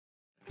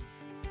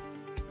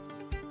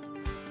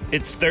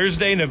It's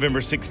Thursday,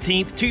 November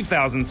 16th,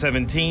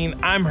 2017.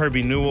 I'm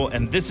Herbie Newell,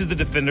 and this is the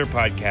Defender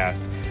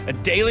Podcast, a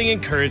daily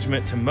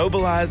encouragement to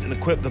mobilize and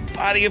equip the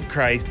body of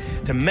Christ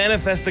to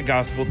manifest the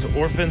gospel to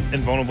orphans and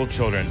vulnerable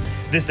children.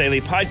 This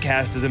daily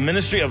podcast is a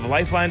ministry of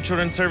Lifeline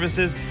Children's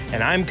Services,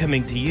 and I'm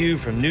coming to you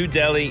from New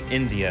Delhi,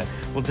 India.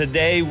 Well,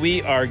 today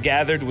we are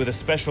gathered with a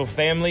special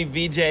family,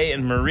 Vijay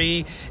and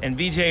Marie. And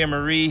Vijay and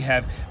Marie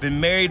have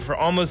been married for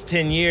almost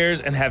 10 years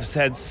and have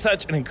had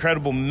such an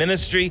incredible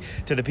ministry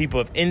to the people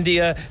of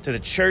India, to the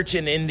church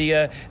in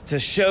India, to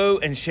show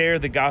and share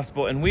the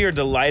gospel. And we are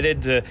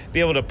delighted to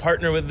be able to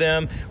partner with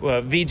them.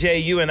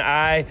 Vijay, you and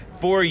I,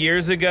 4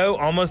 years ago,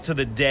 almost to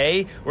the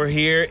day, were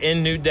here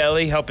in New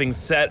Delhi helping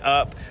set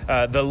up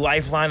the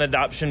Lifeline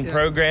Adoption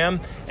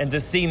Program. And to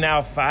see now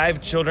 5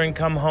 children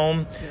come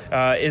home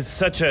is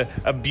such a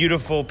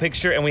beautiful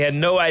picture. And we had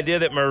no idea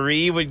that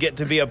Marie would get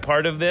to be a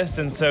part of this.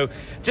 And so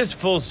just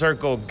full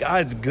circle,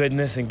 God's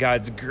goodness and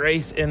God's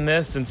grace in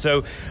this. And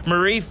so,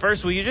 Marie,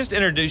 first, will you just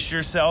introduce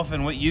yourself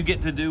and what you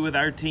get to do with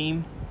our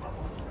team?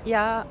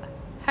 Yeah.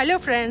 Hello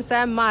friends,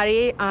 I'm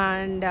Mari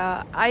and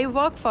I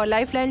work for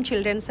Lifeline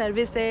Children's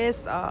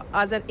Services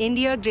as an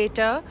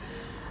integrator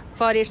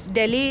for its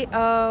Delhi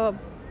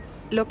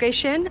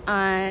location,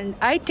 and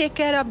I take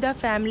care of the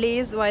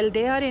families while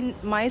they are in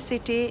my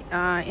city,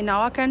 in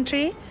our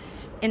country,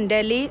 in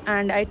Delhi,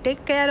 and I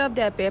take care of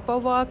their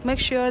paperwork, make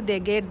sure they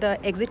get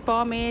the exit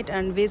permit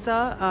and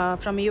visa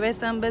from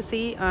US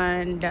Embassy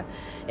and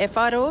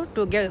FRO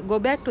to go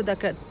back to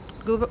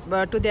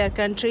to their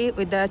country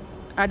with the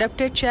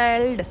adopted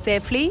child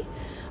safely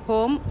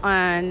home.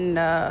 And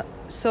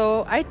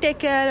so I take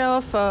care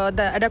of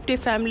the adoptive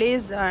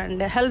families and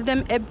help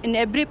them in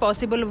every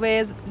possible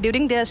ways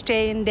during their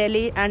stay in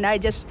Delhi. And I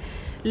just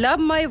love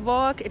my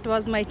work. It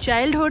was my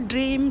childhood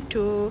dream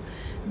to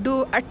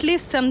do at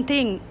least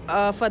something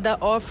for the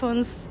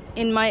orphans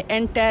in my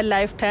entire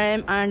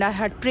lifetime, and I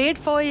had prayed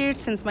for it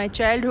since my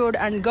childhood,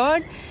 and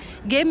God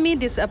gave me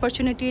this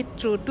opportunity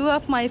through 2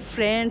 of my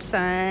friends,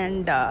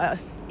 and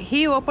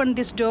He opened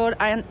this door,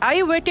 and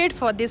I waited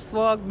for this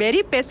work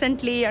very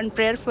patiently and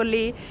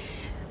prayerfully,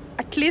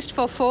 at least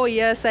for 4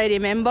 years, I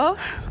remember.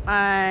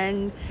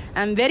 And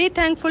I'm very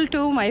thankful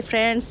to my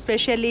friends,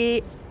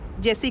 especially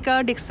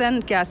Jessica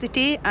Dixon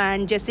Cassidy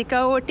and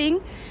Jessica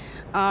Voting.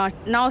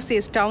 Now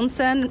she's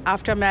Townsend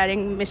after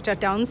marrying Mr.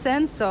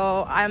 Townsend.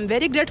 So I'm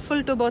very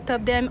grateful to both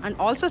of them, and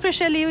also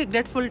especially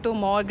grateful to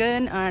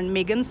Morgan and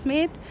Megan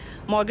Smith,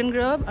 Morgan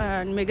Grubb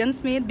and Megan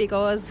Smith,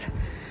 because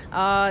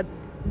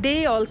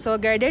they also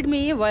guided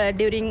me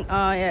during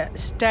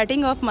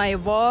starting of my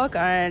work.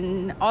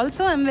 And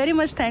also I'm very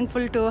much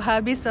thankful to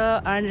Habib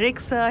sir and Rick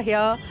sir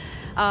here,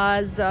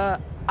 as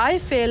I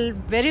feel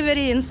very,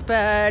 very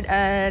inspired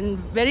and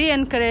very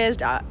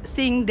encouraged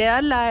seeing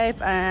their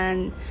life.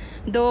 And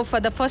though for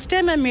the first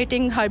time I'm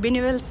meeting Herbie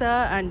Newell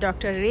sir and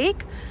Dr.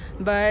 Rick,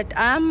 but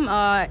I'm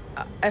a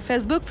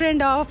Facebook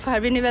friend of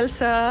Herbie Newell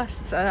sir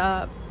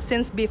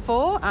since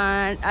before,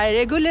 and I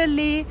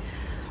regularly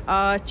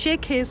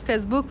check his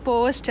Facebook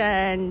post,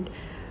 and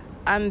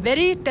I'm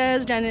very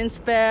touched and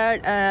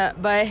inspired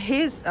by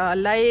his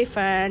life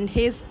and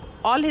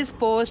all his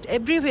posts.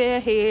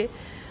 Everywhere he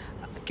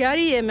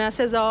carry a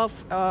message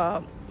of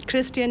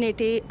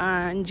Christianity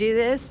and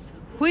Jesus,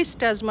 which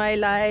touched my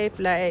life.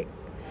 Like,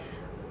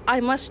 I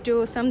must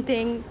do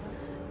something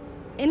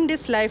in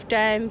this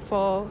lifetime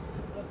for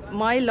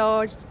my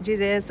Lord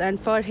Jesus and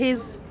for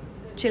his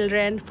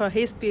children, for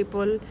his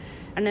people.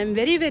 And I'm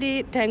very,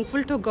 very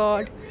thankful to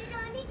God.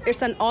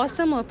 It's an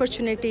awesome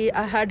opportunity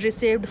I had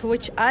received,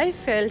 which I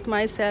felt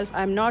myself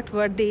I'm not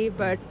worthy,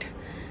 but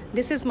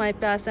this is my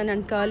passion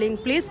and calling.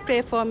 Please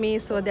pray for me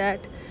so that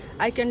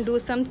I can do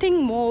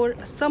something more,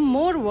 some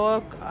more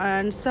work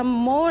and some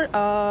more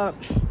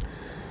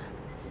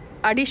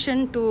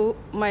addition to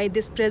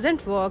this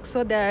present work,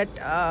 so that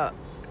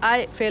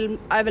I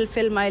will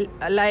feel my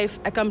life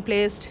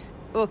accomplished.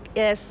 Oh,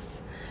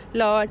 yes,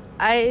 Lord,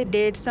 I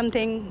did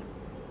something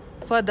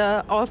for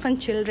the orphan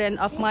children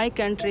of my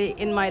country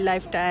in my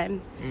lifetime.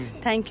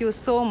 Thank you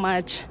so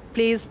much.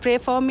 Please pray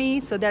for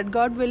me so that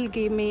God will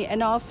give me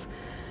enough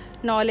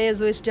knowledge,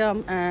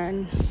 wisdom,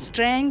 and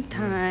strength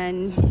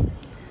and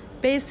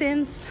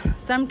patience.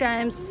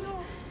 Sometimes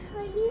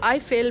I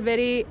feel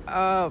very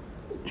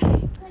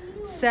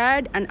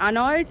sad and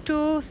annoyed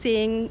to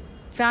seeing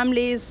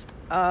families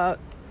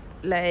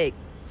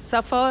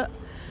suffer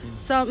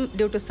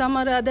due to some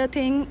or other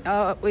thing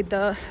with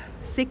the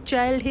sick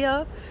child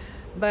here.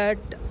 But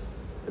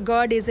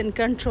God is in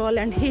control,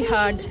 and He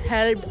had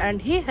helped,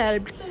 and He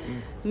helped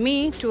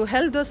me to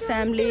help those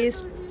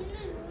families.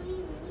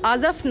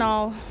 As of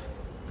now,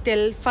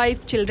 till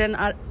 5 children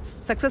are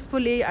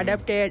successfully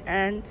adopted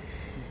and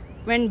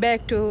went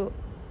back to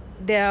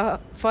their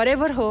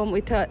forever home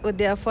with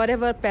their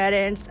forever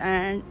parents.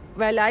 And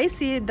while I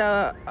see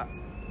the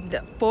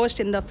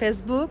post in the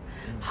Facebook,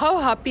 how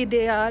happy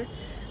they are.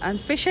 And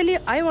especially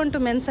I want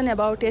to mention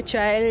about a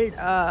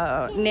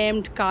child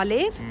named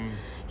Kalev.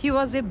 he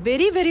was a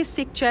very, very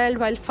sick child.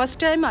 While first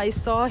time I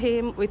saw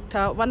him with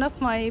one of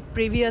my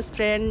previous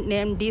friend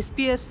named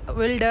DSPS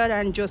Wilder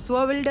and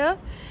Joshua Wilder.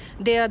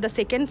 They are the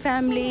second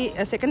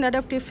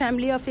adoptive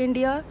family of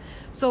India.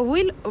 So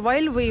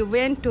while we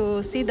went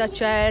to see the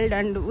child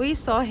and we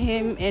saw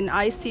him in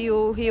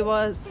ICU, he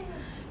was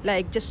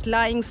like just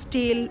lying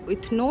still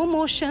with no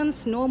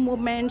motions, no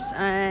movements.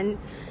 And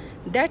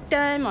that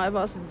time I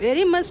was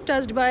very much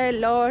touched by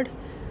Lord.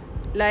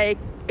 Like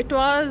it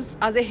was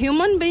as a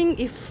human being,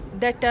 if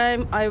that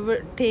time I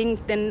would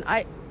think, then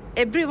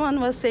everyone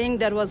was saying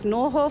there was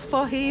no hope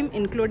for him,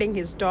 including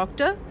his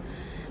doctor.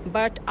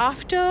 But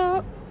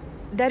after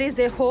there is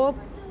a hope,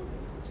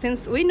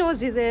 since we know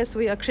Jesus,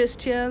 we are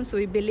Christians,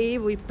 we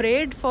believe, we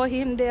prayed for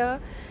him there.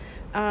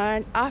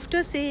 And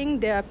after seeing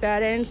their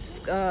parents,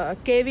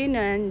 Kevin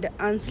and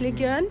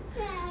Ansligan,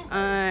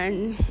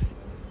 and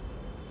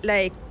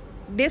like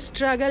they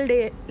struggled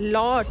a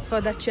lot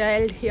for the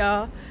child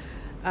here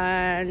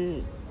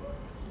and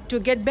to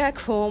get back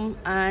home.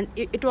 And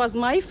it was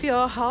my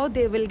fear how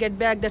they will get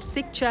back that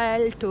sick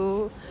child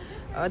to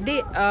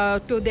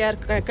their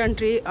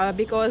country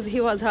because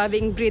he was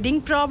having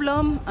breathing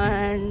problem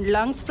and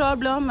lungs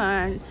problem,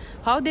 and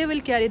how they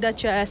will carry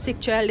the sick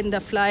child in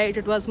the flight.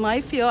 It was my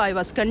fear. I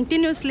was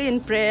continuously in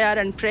prayer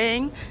and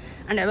praying,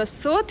 and I was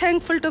so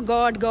thankful to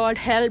God. God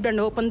helped and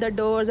opened the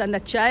doors, and the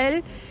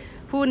child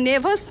who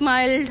never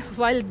smiled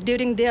while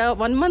during their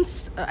 1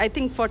 month, I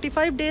think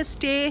 45 days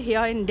stay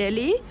here in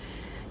Delhi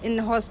in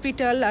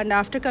hospital, and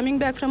after coming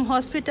back from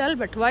hospital.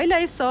 But while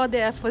I saw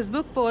their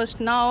Facebook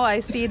post, now I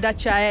see the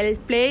child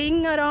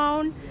playing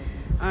around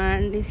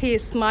and he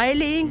is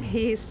smiling.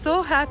 He is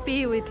so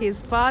happy with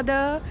his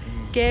father,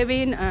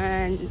 Kevin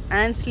and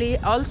Ansley.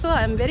 Also,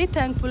 I am very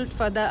thankful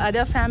for the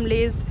other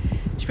families,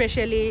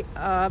 especially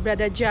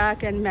Brother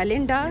Jack and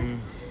Melinda.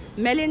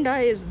 Melinda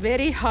is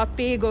very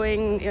happy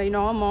going,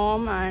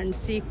 mom, and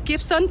she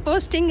keeps on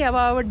posting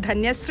about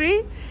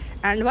Dhanyasri.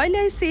 And while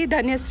I see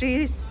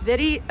Dhanyasri is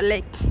very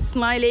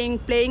smiling,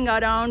 playing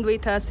around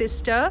with her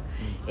sister,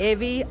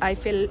 Avi, I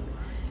feel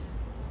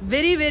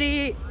very,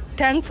 very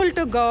thankful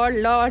to God.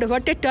 Lord,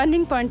 what a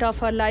turning point of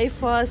her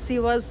life was. She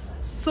was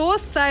so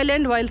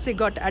silent while she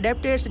got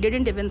adopted. She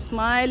didn't even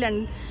smile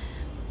and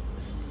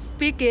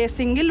speak a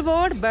single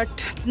word.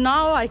 But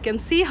now I can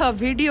see her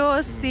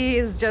videos. She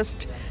is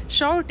just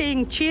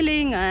shouting,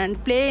 chilling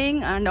and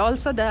playing. And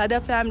also the other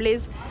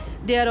families,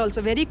 they are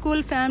also very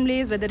cool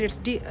families, whether it's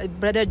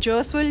Brother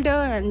Josh Wilder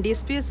and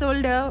DSPS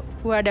Wilder,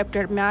 who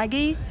adopted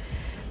Maggie,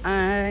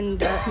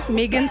 and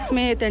Megan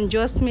Smith and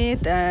Joe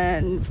Smith,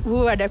 and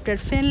who adopted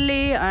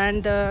Finley,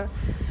 and the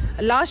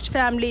last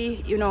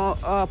family,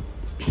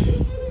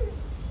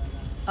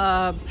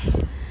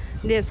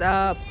 this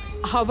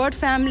Howard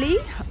family.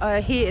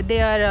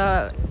 They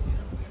are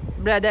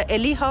Brother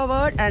Ellie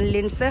Howard and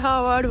Lindsay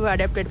Howard, who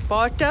adopted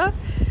Potter.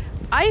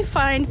 I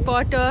find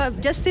Potter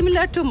just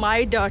similar to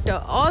my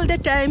daughter. All the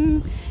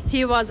time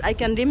I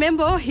can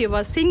remember he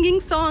was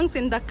singing songs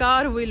in the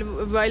car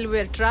while we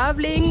were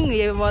traveling.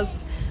 He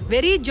was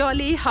very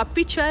jolly,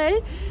 happy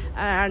child.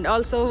 And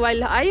also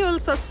while I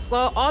also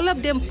saw all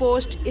of them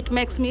post, it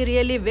makes me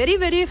really very,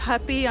 very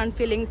happy and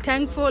feeling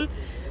thankful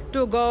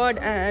to God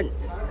and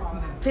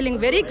feeling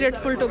very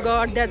grateful to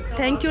God that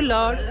thank you,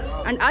 Lord.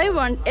 And I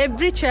want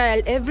every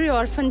child, every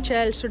orphan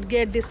child should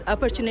get this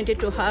opportunity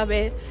to have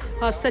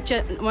such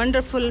a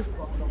wonderful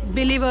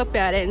believer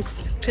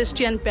parents,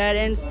 Christian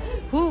parents,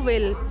 who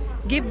will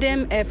give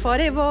them a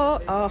forever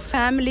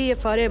family, a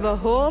forever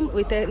home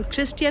with a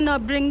Christian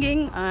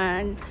upbringing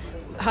and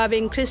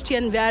having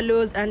Christian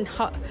values, and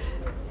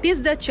teach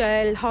the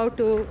child how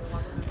to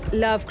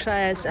love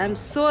Christ. I'm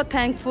so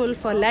thankful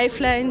for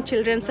Lifeline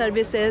Children's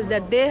Services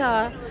that they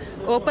have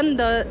opened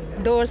the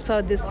doors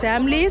for these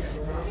families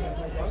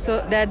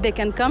so that they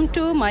can come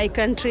to my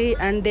country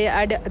and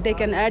they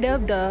can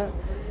adopt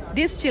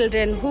these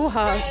children who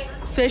have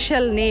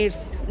special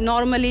needs.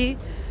 Normally,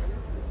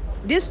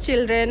 these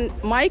children,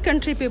 my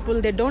country people,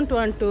 they don't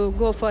want to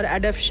go for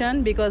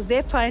adoption because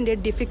they find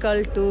it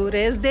difficult to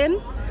raise them.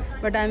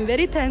 But I'm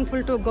very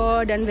thankful to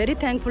God and very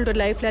thankful to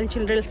Lifeline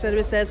Children's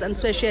Services, and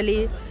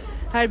especially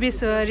Herbie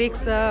sir, Rick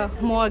sir,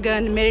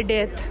 Morgan,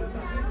 Meredith,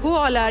 who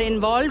all are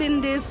involved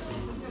in this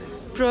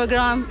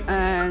program,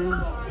 and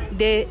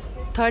they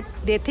thought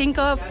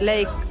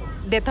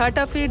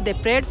of it, they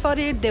prayed for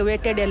it, they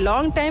waited a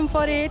long time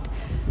for it,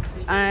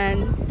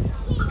 and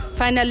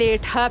finally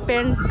it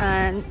happened,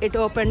 and it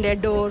opened a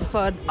door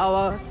for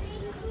our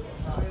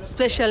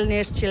special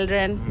needs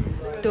children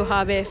to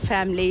have a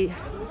family,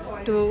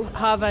 to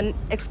have an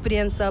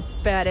experience of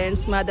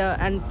parents, mother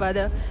and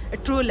father, a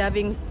true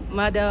loving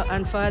mother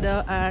and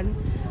father, and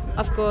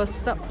of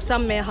course,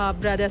 some may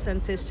have brothers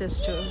and sisters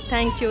too.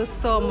 Thank you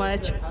so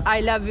much. I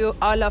love you,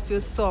 all of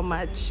you, so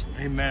much.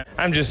 Amen.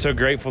 I'm just so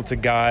grateful to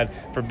God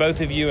for both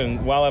of you.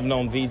 And while I've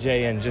known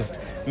Vijay and just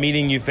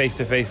meeting you face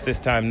to face this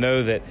time,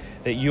 know that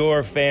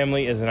your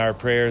family is in our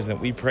prayers,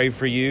 that we pray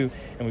for you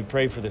and we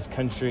pray for this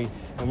country.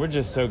 And we're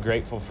just so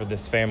grateful for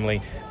this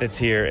family that's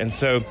here. And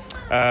so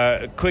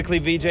quickly,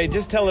 Vijay,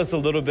 just tell us a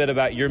little bit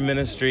about your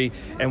ministry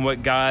and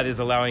what God is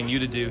allowing you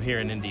to do here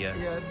in India.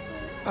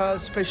 Yeah,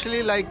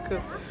 especially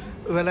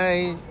when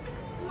I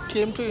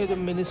came to the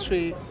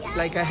ministry,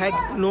 I had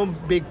no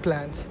big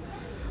plans,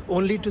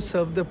 only to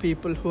serve the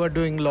people who are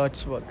doing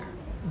Lord's work.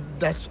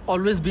 That's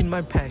always been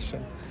my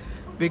passion,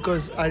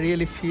 because I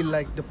really feel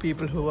like the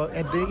people who are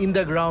in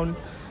the ground,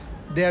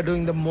 they are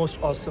doing the most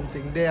awesome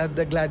thing. They are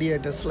the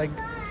gladiators,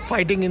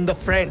 fighting in the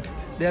front.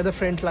 They are the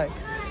front line.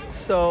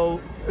 So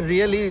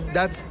really,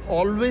 that's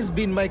always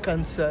been my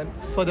concern,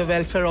 for the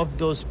welfare of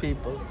those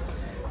people.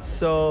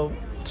 So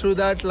through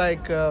that,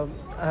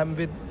 I'm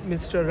with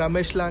Mr.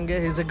 Ramesh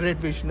Lange. He's a great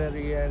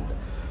visionary, and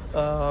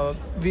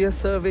we are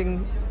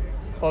serving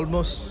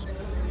almost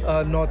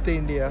North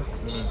India.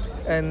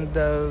 And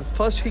the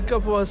first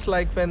hiccup was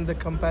when the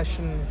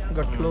Compassion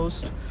got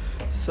closed.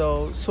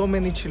 So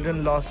many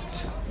children lost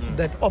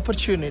that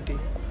opportunity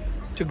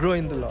to grow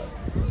in the Lord.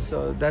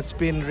 So that's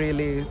been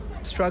really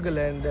struggle,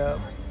 and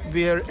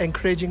we are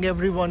encouraging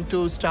everyone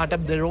to start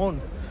up their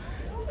own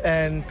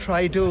and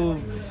try to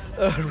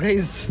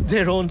raise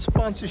their own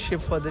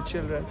sponsorship for the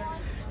children.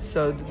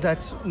 So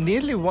that's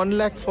nearly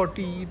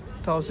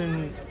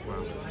 140,000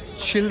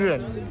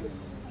 children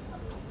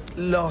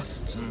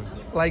lost,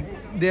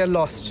 they are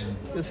lost,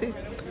 you see.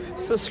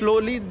 So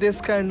slowly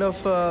this kind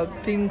of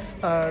things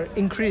are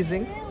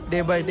increasing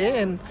day by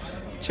day, and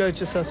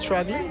churches are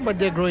struggling, but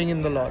they're growing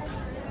in the Lord.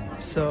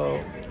 So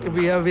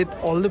we are with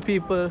all the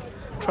people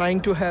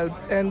trying to help,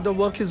 and the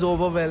work is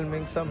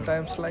overwhelming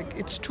sometimes.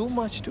 It's too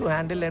much to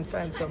handle and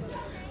fathom,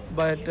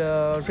 but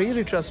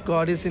really trust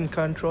God is in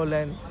control.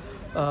 And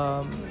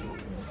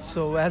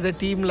so as a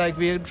team,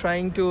 we are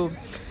trying to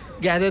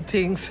gather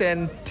things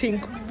and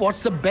think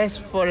what's the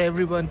best for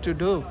everyone to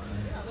do.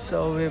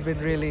 So we've been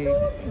really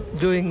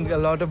doing a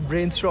lot of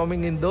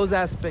brainstorming in those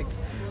aspects.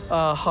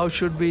 How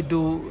should we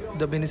do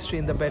the ministry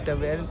in the better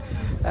way? And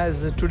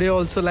as today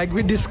also,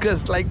 we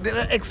discussed, there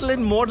are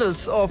excellent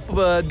models of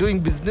doing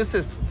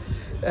businesses,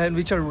 and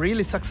which are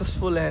really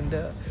successful.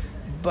 And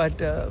but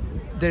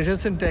there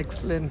isn't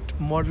excellent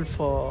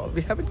model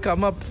we haven't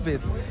come up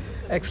with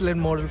excellent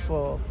model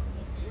for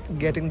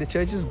getting the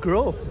churches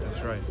grow.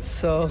 That's right.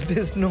 So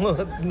there's no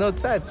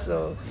such.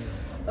 So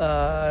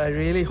I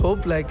really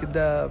hope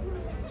the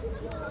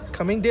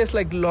coming days,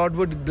 Lord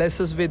would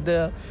bless us with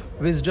the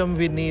wisdom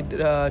we need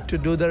to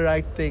do the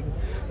right thing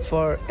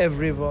for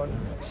everyone.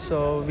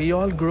 So we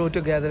all grow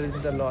together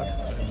in the Lord.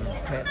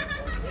 Amen.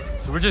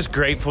 So we're just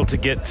grateful to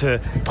get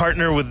to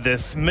partner with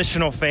this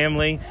missional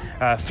family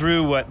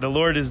through what the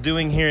Lord is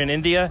doing here in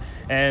India.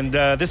 And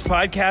this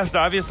podcast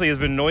obviously has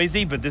been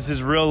noisy, but this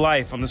is real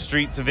life on the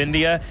streets of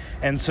India.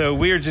 And so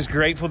we are just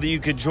grateful that you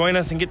could join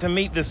us and get to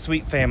meet this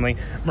sweet family,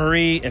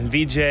 Marie and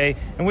Vijay.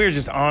 And we are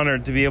just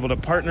honored to be able to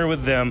partner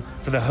with them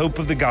for the hope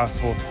of the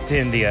gospel to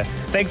India.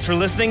 Thanks for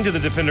listening to the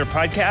Defender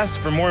Podcast.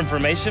 For more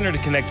information or to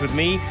connect with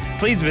me,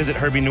 please visit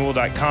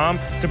herbienewell.com.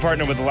 To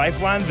partner with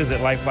Lifeline,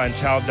 visit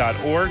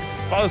lifelinechild.org.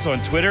 Follow us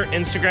on Twitter,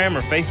 Instagram,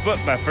 or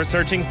Facebook by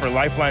searching for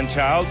Lifeline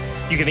Child.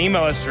 You can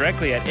email us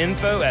directly at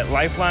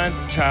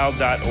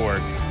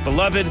info@lifelinechild.org.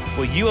 Beloved,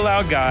 will you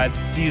allow God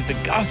to use the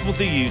gospel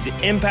through you to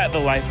impact the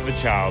life of a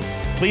child?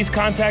 Please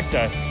contact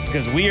us,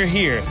 because we are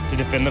here to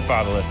defend the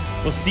fatherless.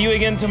 We'll see you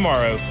again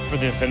tomorrow for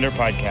the Defender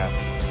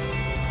Podcast.